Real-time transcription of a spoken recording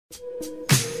Hello,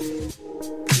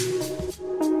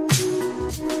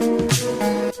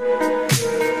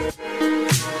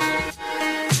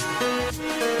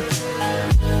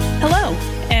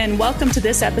 and welcome to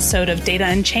this episode of Data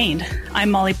Unchained.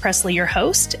 I'm Molly Presley, your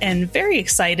host, and very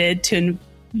excited to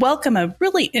welcome a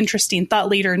really interesting thought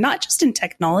leader, not just in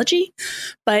technology,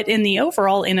 but in the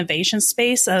overall innovation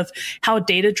space of how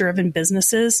data-driven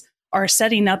businesses are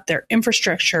setting up their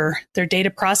infrastructure, their data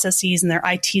processes, and their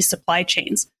IT supply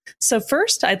chains. So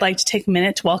first, I'd like to take a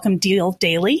minute to welcome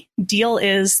Daly. Deal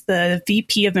is the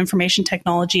VP of Information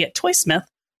Technology at Toysmith.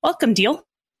 Welcome, Deal.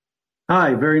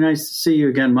 Hi, very nice to see you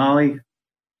again, Molly.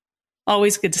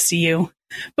 Always good to see you.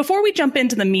 Before we jump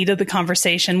into the meat of the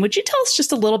conversation, would you tell us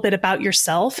just a little bit about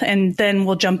yourself, and then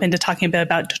we'll jump into talking a bit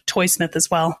about Toysmith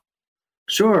as well?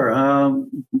 Sure.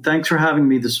 Thanks for having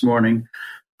me this morning.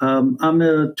 I'm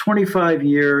a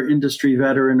 25-year industry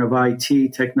veteran of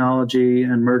IT, technology,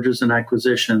 and mergers and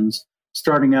acquisitions,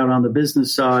 starting out on the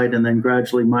business side and then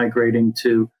gradually migrating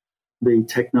to the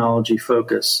technology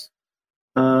focus.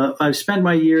 I've spent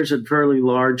my years at fairly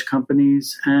large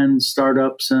companies and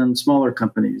startups and smaller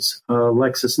companies,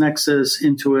 LexisNexis,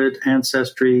 Intuit,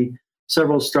 Ancestry,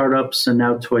 several startups, and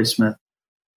now Toysmith.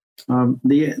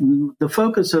 The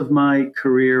focus of my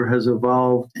career has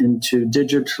evolved into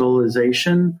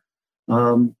digitalization.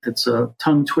 It's a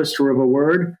tongue twister of a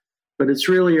word, but it's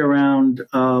really around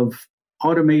of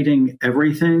automating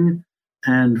everything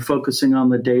and focusing on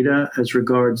the data as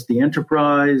regards the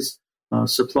enterprise,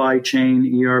 supply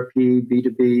chain, ERP,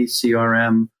 B2B,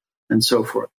 CRM, and so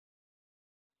forth.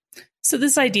 So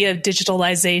this idea of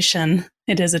digitalization,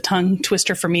 it is a tongue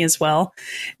twister for me as well.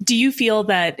 Do you feel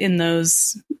that in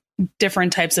those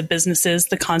different types of businesses,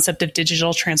 the concept of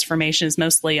digital transformation is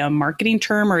mostly a marketing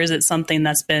term, or is it something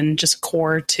that's been just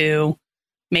core to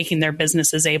making their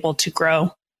businesses able to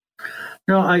grow?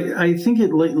 No, I think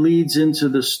it leads into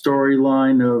the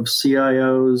storyline of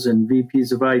CIOs and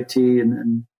VPs of IT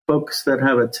and folks that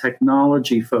have a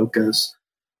technology focus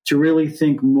to really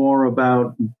think more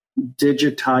about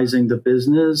digitizing the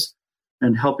business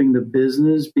and helping the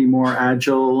business be more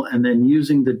agile, and then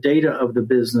using the data of the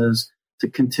business to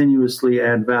continuously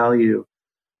add value.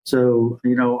 So,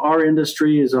 our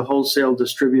industry is a wholesale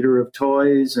distributor of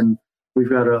toys, and we've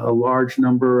got a large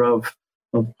number of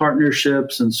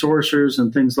partnerships and sourcers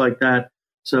and things like that.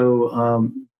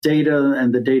 So data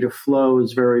and the data flow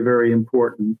is very, very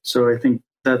important. So I think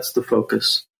that's the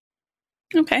focus.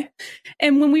 Okay.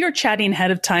 And when we were chatting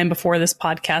ahead of time before this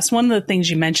podcast, one of the things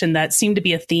you mentioned that seemed to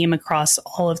be a theme across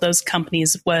all of those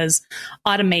companies was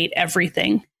automate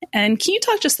everything. And can you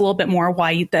talk just a little bit more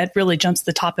why that really jumps to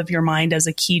the top of your mind as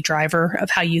a key driver of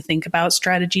how you think about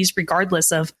strategies,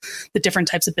 regardless of the different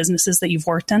types of businesses that you've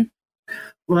worked in?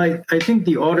 Well, I think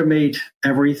the automate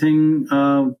everything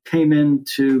came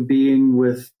into being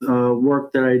with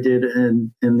work that I did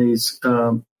in these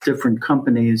different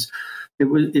companies.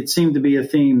 It seemed to be a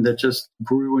theme that just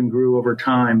grew and grew over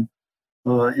time,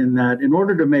 in that in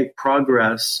order to make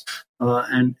progress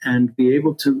and be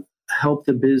able to help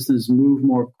the business move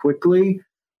more quickly,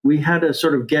 we had to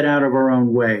sort of get out of our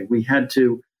own way. We had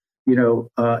to,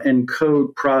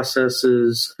 encode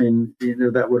processes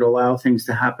that would allow things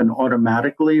to happen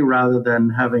automatically rather than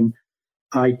having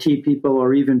IT people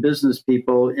or even business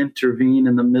people intervene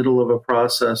in the middle of a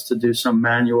process to do some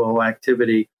manual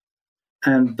activity.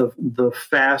 And the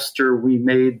faster we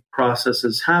made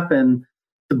processes happen,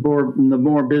 the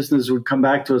more business would come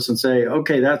back to us and say,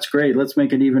 okay, that's great. Let's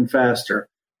make it even faster,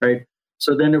 right?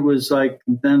 So then it was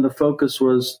then the focus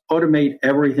was automate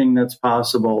everything that's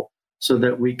possible so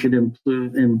that we could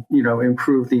improve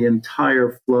the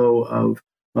entire flow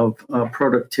of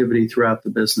productivity throughout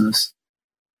the business.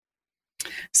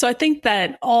 So I think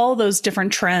that all those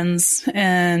different trends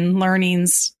and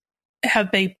learnings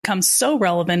have become so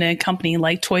relevant in a company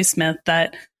like Toysmith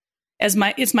that it's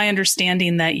my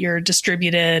understanding that you're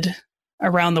distributed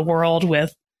around the world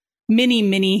with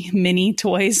many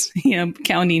toys,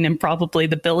 counting in probably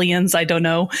the billions. I don't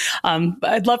know.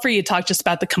 I'd love for you to talk just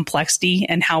about the complexity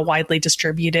and how widely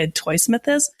distributed Toysmith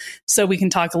is, so we can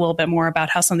talk a little bit more about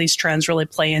how some of these trends really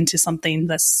play into something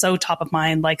that's so top of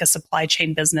mind, like a supply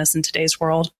chain business in today's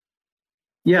world.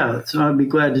 Yeah, so I'd be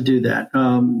glad to do that.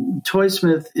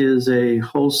 Toysmith is a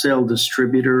wholesale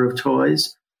distributor of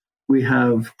toys. We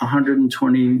have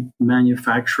 120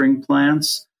 manufacturing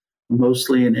plants,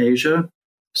 mostly in Asia.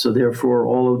 So therefore,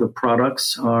 all of the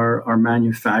products are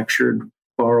manufactured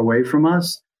far away from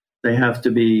us. They have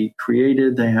to be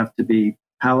created. They have to be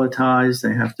palletized.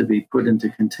 They have to be put into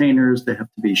containers. They have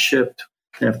to be shipped.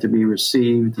 They have to be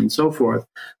received and so forth.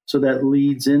 So that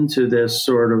leads into this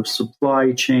sort of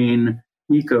supply chain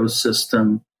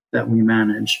ecosystem that we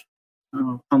manage.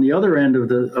 On the other end of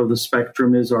the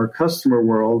spectrum is our customer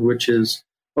world, which is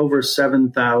over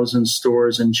 7,000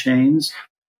 stores and chains,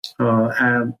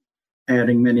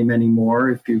 adding many, many more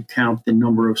if you count the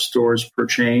number of stores per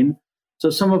chain. So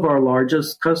some of our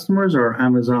largest customers are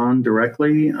Amazon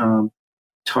directly,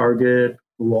 Target,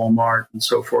 Walmart, and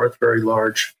so forth, very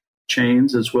large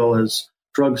chains, as well as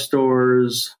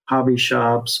drugstores, hobby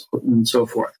shops, and so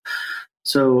forth.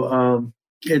 So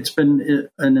it's been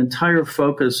an entire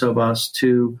focus of us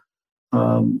to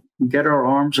get our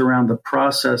arms around the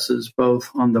processes, both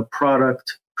on the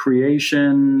product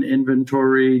creation,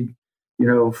 inventory,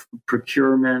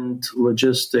 procurement,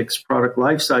 logistics, product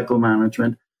lifecycle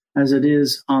management, as it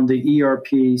is on the ERP,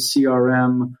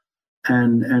 CRM,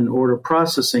 and order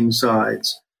processing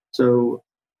sides. So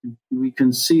we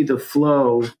can see the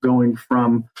flow going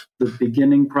from the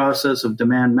beginning process of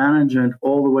demand management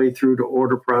all the way through to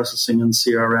order processing and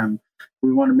CRM.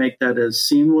 We want to make that as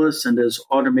seamless and as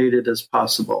automated as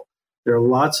possible. There are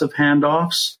lots of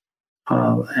handoffs,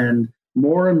 and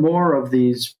more of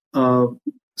these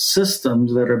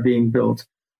systems that are being built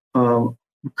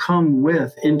come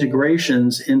with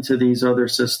integrations into these other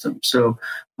systems. So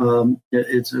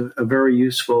it's a very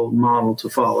useful model to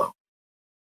follow.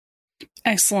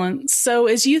 Excellent. So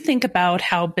as you think about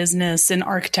how business and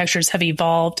architectures have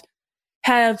evolved,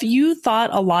 have you thought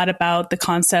a lot about the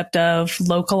concept of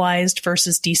localized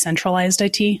versus decentralized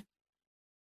IT?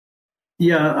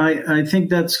 Yeah, I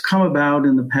think that's come about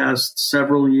in the past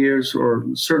several years, or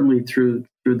certainly through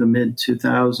the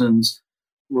mid-2000s,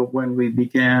 when we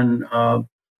began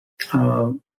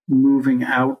moving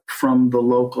out from the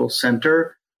local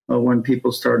center, when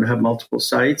people started to have multiple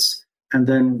sites. And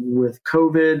then with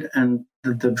COVID and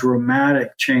the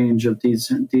dramatic change of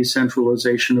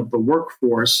decentralization of the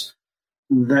workforce,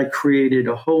 that created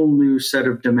a whole new set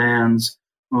of demands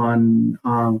on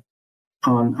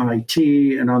IT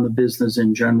and on the business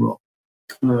in general.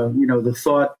 The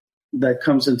thought that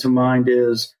comes into mind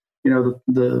is,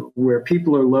 the where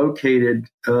people are located,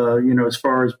 as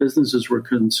far as businesses were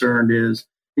concerned, is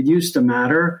it used to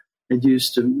matter. It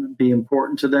used to be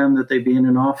important to them that they be in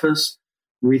an office.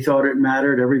 We thought it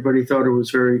mattered. Everybody thought it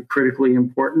was very critically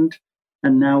important.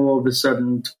 And now all of a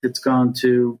sudden it's gone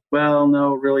to, well,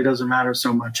 no, it really doesn't matter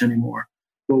so much anymore.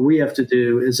 What we have to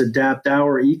do is adapt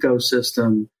our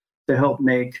ecosystem to help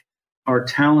make our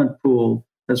talent pool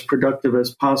as productive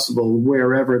as possible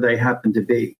wherever they happen to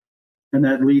be. And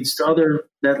that leads to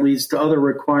other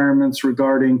requirements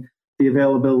regarding the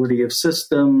availability of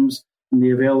systems and the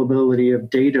availability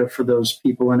of data for those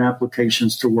people and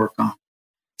applications to work on.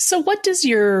 So what does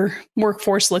your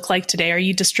workforce look like today? Are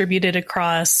you distributed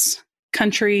across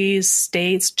countries,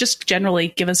 states? Just generally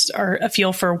give us a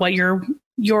feel for what your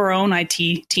own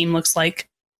IT team looks like.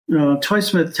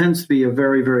 ToySmith tends to be a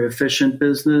very, very efficient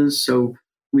business. So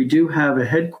we do have a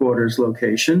headquarters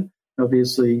location.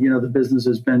 Obviously, the business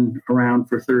has been around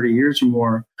for 30 years or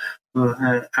more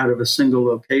out of a single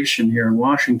location here in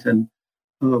Washington.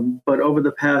 But over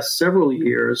the past several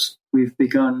years, we've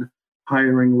begun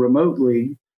hiring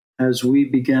remotely as we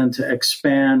began to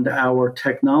expand our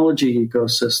technology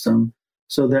ecosystem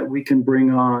so that we can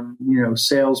bring on,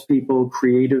 salespeople,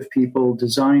 creative people,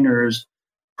 designers,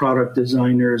 product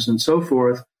designers, and so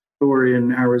forth, who are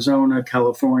in Arizona,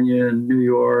 California, and New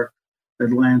York,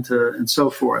 Atlanta, and so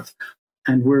forth.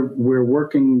 And we're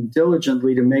working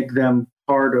diligently to make them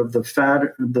part of the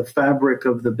fabric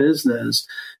of the business,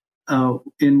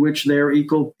 in which they're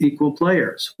equal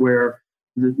players, where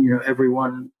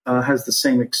everyone has the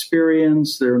same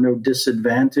experience. There are no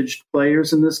disadvantaged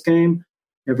players in this game.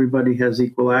 Everybody has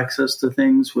equal access to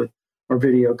things with our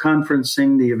video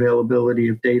conferencing, the availability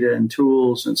of data and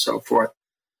tools, and so forth.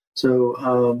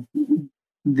 So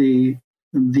the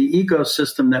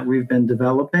ecosystem that we've been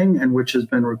developing and which has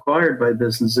been required by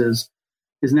businesses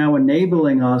is now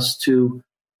enabling us to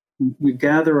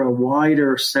gather a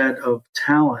wider set of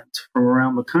talent from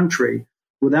around the country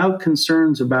without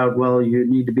concerns about, well, you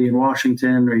need to be in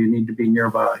Washington or you need to be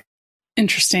nearby.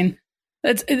 Interesting.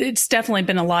 It's definitely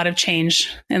been a lot of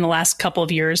change in the last couple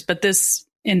of years, but this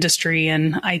industry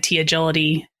and IT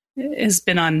agility has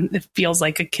been on, it feels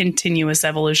like a continuous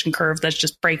evolution curve that's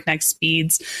just breakneck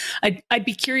speeds. I'd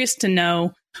be curious to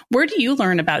know, where do you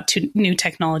learn about new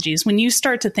technologies? When you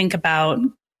start to think about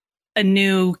a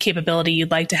new capability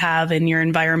you'd like to have in your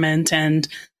environment and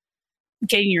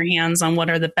getting your hands on what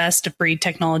are the best of breed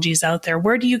technologies out there,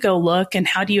 where do you go look and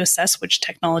how do you assess which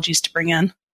technologies to bring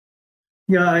in?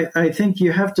 Yeah, I think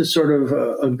you have to sort of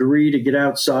agree to get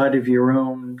outside of your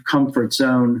own comfort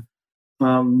zone.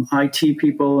 IT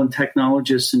people and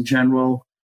technologists in general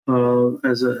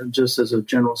as a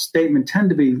general statement, tend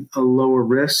to be a lower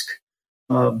risk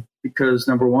because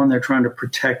number one, they're trying to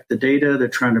protect the data, they're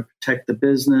trying to protect the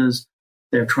business,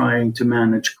 they're trying to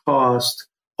manage cost.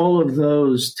 All of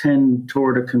those tend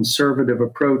toward a conservative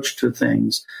approach to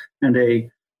things and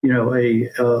a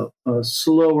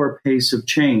slower pace of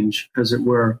change, as it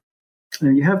were.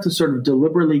 And you have to sort of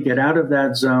deliberately get out of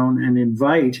that zone and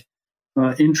invite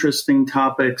interesting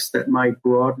topics that might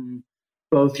broaden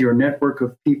both your network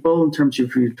of people in terms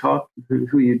of who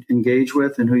you engage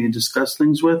with and who you discuss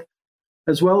things with,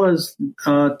 as well as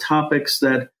topics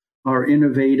that are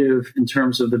innovative in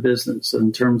terms of the business,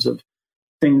 in terms of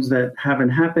things that haven't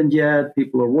happened yet.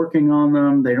 People are working on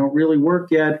them. They don't really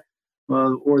work yet,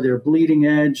 or they're bleeding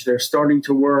edge. They're starting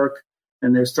to work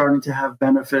and they're starting to have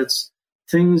benefits.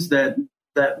 Things that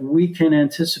we can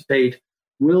anticipate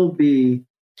will be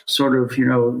sort of,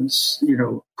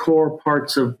 core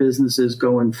parts of businesses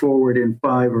going forward in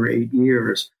 5 or 8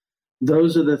 years.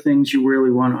 Those are the things you really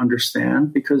want to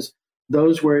understand because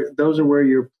those are where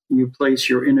you place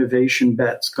your innovation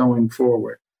bets going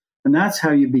forward. And that's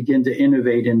how you begin to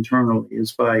innovate internally,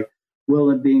 is by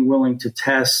being willing to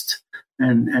test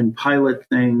and pilot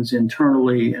things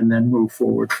internally and then move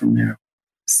forward from there.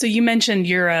 So you mentioned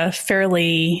you're a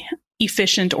fairly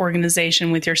efficient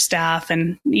organization with your staff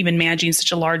and even managing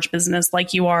such a large business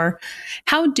like you are.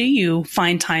 How do you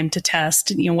find time to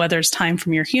test, whether it's time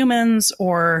from your humans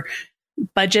or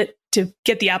budget to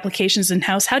get the applications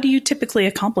in-house? How do you typically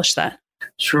accomplish that?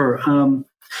 Sure.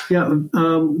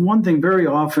 One thing, very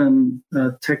often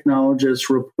technologists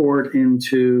report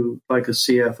into like a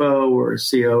CFO or a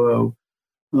COO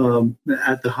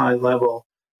at the high level.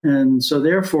 And so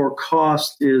therefore,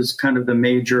 cost is kind of the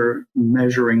major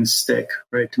measuring stick,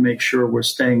 right, to make sure we're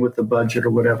staying with the budget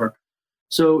or whatever.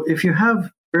 So if you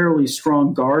have fairly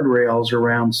strong guardrails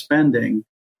around spending,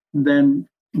 then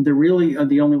the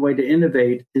only way to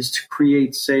innovate is to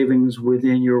create savings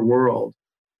within your world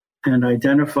and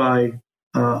identify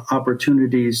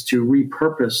opportunities to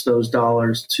repurpose those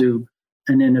dollars to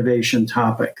an innovation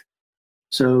topic.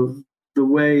 So the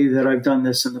way that I've done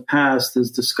this in the past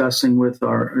is discussing with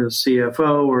our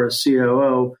CFO or a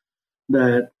COO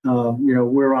that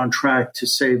we're on track to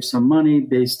save some money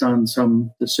based on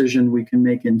some decision we can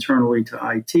make internally to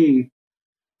IT,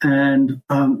 and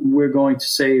we're going to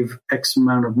save X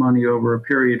amount of money over a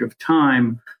period of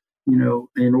time.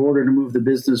 In order to move the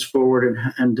business forward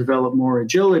and develop more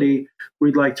agility,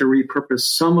 we'd like to repurpose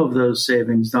some of those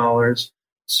savings dollars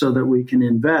so that we can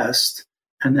invest.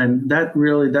 And then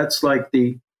that's like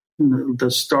the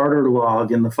starter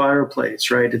log in the fireplace,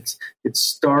 right? It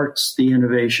starts the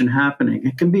innovation happening.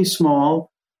 It can be small,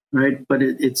 right? But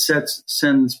it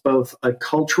sends both a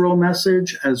cultural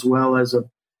message as well as a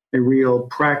real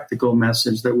practical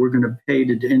message that we're going to pay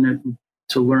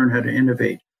to learn how to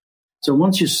innovate. So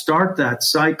once you start that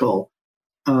cycle,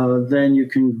 then you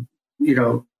can,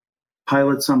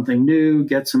 pilot something new,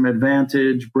 get some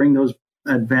advantage, bring those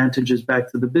advantages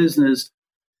back to the business.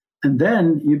 And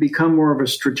then you become more of a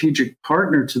strategic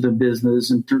partner to the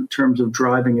business in terms of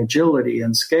driving agility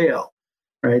and scale,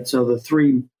 right? So the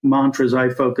three mantras I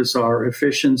focus are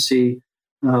efficiency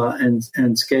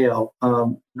and scale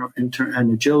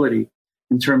and agility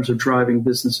in terms of driving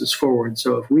businesses forward.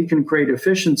 So if we can create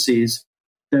efficiencies,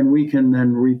 then we can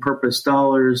then repurpose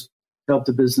dollars, help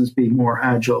the business be more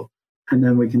agile, and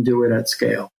then we can do it at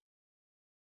scale.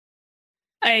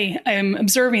 I am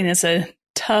observing this a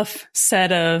tough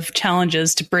set of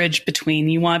challenges to bridge between.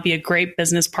 You want to be a great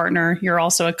business partner. You're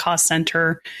also a cost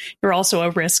center. You're also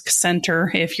a risk center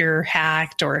if you're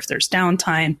hacked or if there's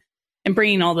downtime. And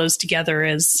bringing all those together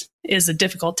is a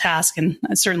difficult task, and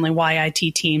certainly why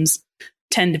IT teams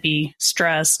tend to be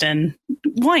stressed and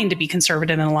wanting to be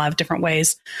conservative in a lot of different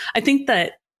ways. I think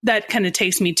that kind of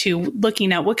takes me to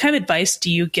looking at what kind of advice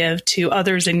do you give to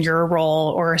others in your role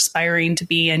or aspiring to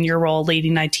be in your role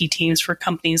leading IT teams for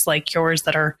companies like yours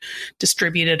that are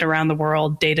distributed around the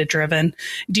world, data-driven?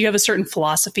 Do you have a certain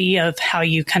philosophy of how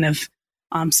you kind of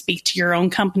speak to your own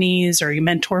companies or you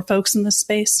mentor folks in this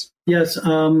space? Yes,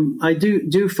 I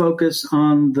do focus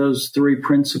on those three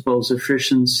principles: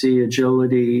 efficiency,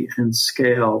 agility, and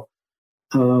scale,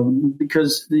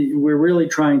 because we're really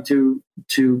trying to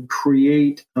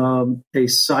create a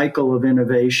cycle of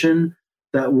innovation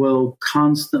that will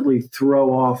constantly throw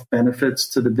off benefits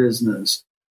to the business.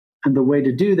 And the way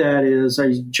to do that is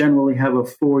I generally have a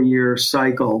 4-year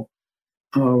cycle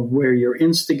where you're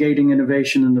instigating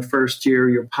innovation in the first year,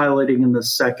 you're piloting in the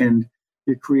second,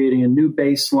 you're creating a new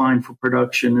baseline for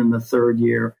production in the third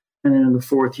year, and then in the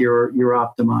fourth year, you're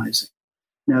optimizing.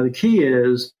 Now, the key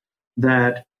is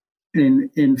that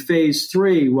In phase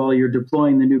 3, while you're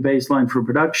deploying the new baseline for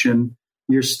production,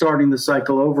 you're starting the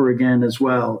cycle over again as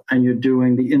well, and you're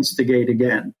doing the instigate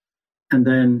again. And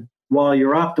then while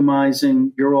you're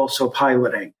optimizing, you're also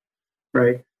piloting,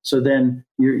 right? So then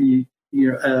you're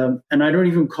and I don't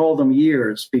even call them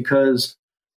years, because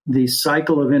the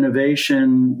cycle of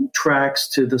innovation tracks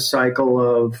to the cycle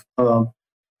of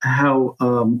how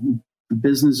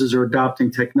businesses are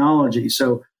adopting technology.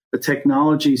 So the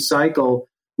technology cycle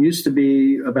used to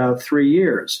be about 3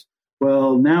 years.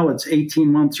 Well, now it's 18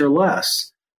 months or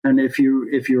less. And if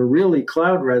you're really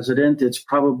cloud resident, it's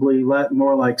probably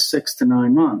more like 6 to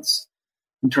 9 months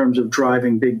in terms of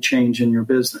driving big change in your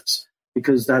business,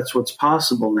 because that's what's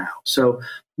possible now. So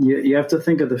you have to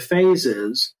think of the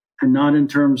phases, and not in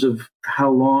terms of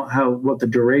what the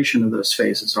duration of those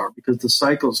phases are, because the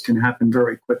cycles can happen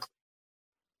very quickly.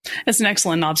 It's an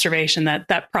excellent observation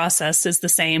that process is the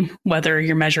same, whether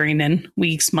you're measuring in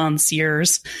weeks, months,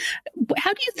 years.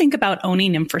 How do you think about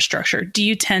owning infrastructure? Do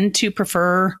you tend to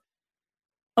prefer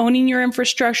owning your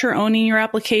infrastructure, owning your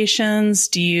applications?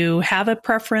 Do you have a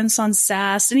preference on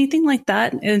SaaS, anything like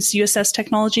that as you assess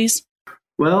technologies?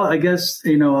 Well, I guess,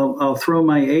 I'll throw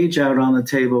my age out on the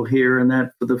table here, and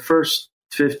that for the first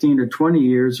 15 or 20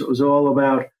 years, it was all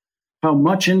about how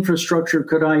much infrastructure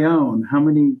could I own? How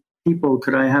many people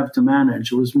could I have to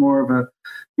manage? It was more of a,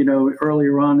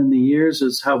 earlier on in the years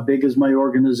is how big is my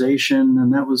organization?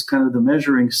 And that was kind of the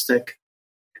measuring stick.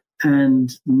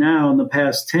 And now in the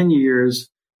past 10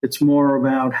 years, it's more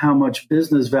about how much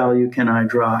business value can I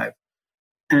drive?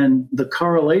 And the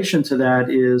correlation to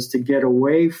that is to get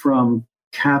away from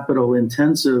capital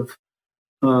intensive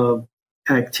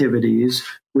activities,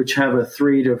 which have a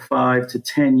 3 to 5 to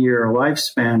 10 year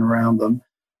lifespan around them.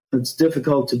 It's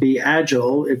difficult to be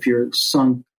agile if your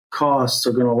sunk costs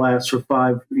are going to last for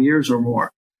 5 years or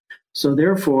more. So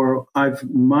therefore, I've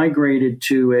migrated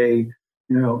to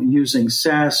using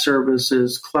SaaS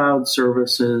services, cloud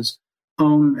services,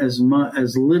 own as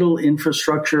little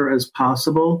infrastructure as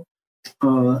possible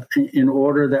in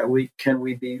order that we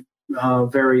be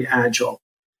very agile.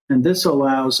 And this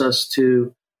allows us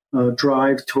to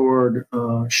drive toward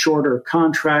shorter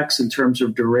contracts in terms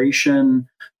of duration,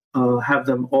 have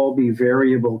them all be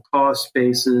variable cost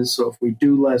bases. So if we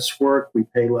do less work, we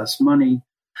pay less money.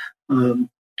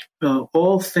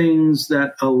 All things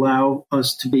that allow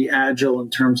us to be agile in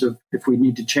terms of if we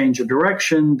need to change a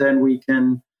direction, then we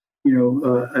can,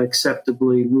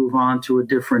 acceptably move on to a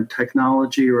different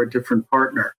technology or a different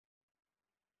partner.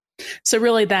 So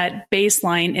really that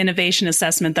baseline innovation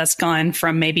assessment that's gone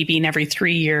from maybe being every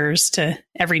 3 years to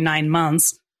every 9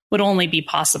 months would only be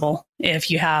possible if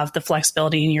you have the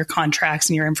flexibility in your contracts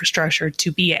and your infrastructure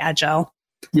to be agile.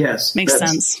 Yes. Makes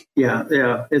sense. Yeah.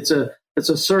 It's a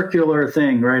circular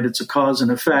thing, right? It's a cause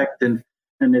and effect. And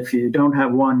if you don't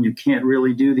have one, you can't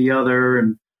really do the other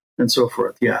and so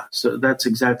forth. Yeah. So that's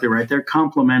exactly right. They're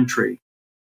complementary.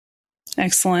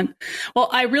 Excellent. Well,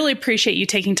 I really appreciate you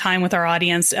taking time with our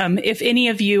audience. If any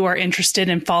of you are interested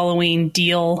in following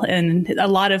Deal and a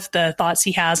lot of the thoughts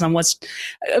he has on what's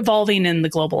evolving in the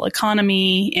global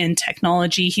economy, in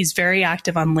technology, he's very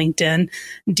active on LinkedIn.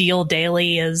 Deal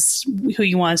Daly is who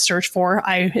you want to search for.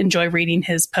 I enjoy reading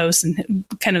his posts and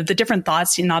kind of the different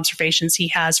thoughts and observations he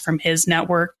has from his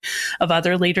network of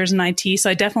other leaders in IT. So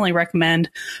I definitely recommend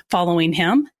following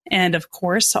him. And of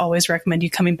course, always recommend you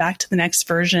coming back to the next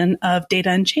version of Data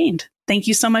Unchained. Thank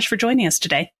you so much for joining us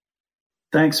today.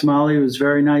 Thanks, Molly. It was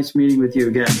very nice meeting with you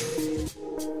again.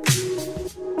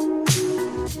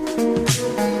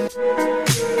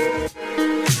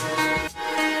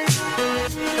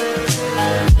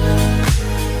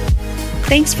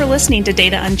 Thanks for listening to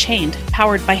Data Unchained,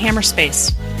 powered by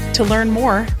Hammerspace. To learn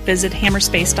more, visit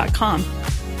hammerspace.com.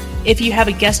 If you have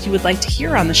a guest you would like to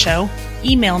hear on the show,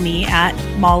 email me at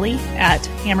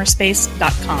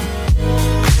molly@hammerspace.com.